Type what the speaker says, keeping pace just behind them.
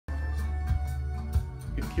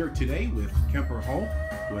here today with Kemper Holt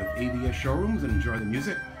with ABS Showrooms, and enjoy the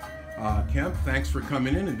music. Kemp, thanks for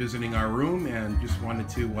coming in and visiting our room, and just wanted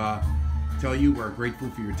to tell you we're grateful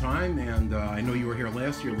for your time. And I know you were here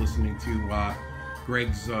last year listening to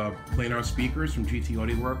Greg's Planar speakers from GT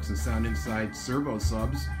Audio Works and Sound Inside Servo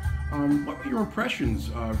subs. What were your impressions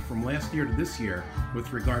from last year to this year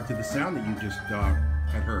with regard to the sound that you just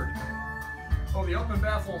had heard? Well, the open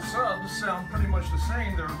baffle subs sound pretty much the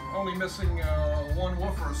same. They're only missing one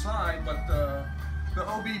woofer aside, but the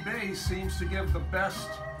OB bass seems to give the best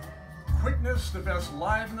quickness, the best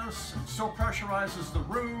liveness. It still pressurizes the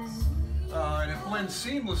room, and it blends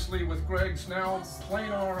seamlessly with Greg's now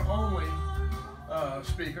planar only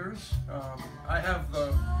speakers. I have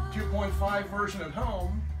the 2.5 version at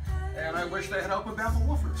home, and I wish they had open baffle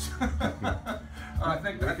woofers. I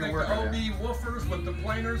think the OB woofers with the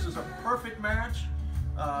planars is a perfect match.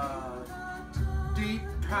 Deep,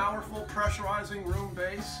 powerful, pressurizing room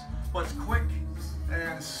bass, but it's quick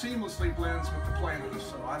and seamlessly blends with the planars.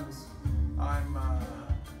 So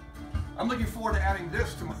I'm looking forward to adding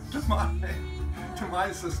this to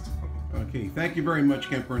my system. Okay, thank you very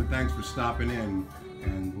much, Kemper, and thanks for stopping in.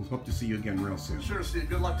 And we'll hope to see you again real soon. Sure, Steve.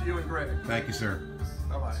 Good luck to you and Greg. Thank you, sir.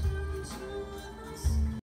 Bye-bye.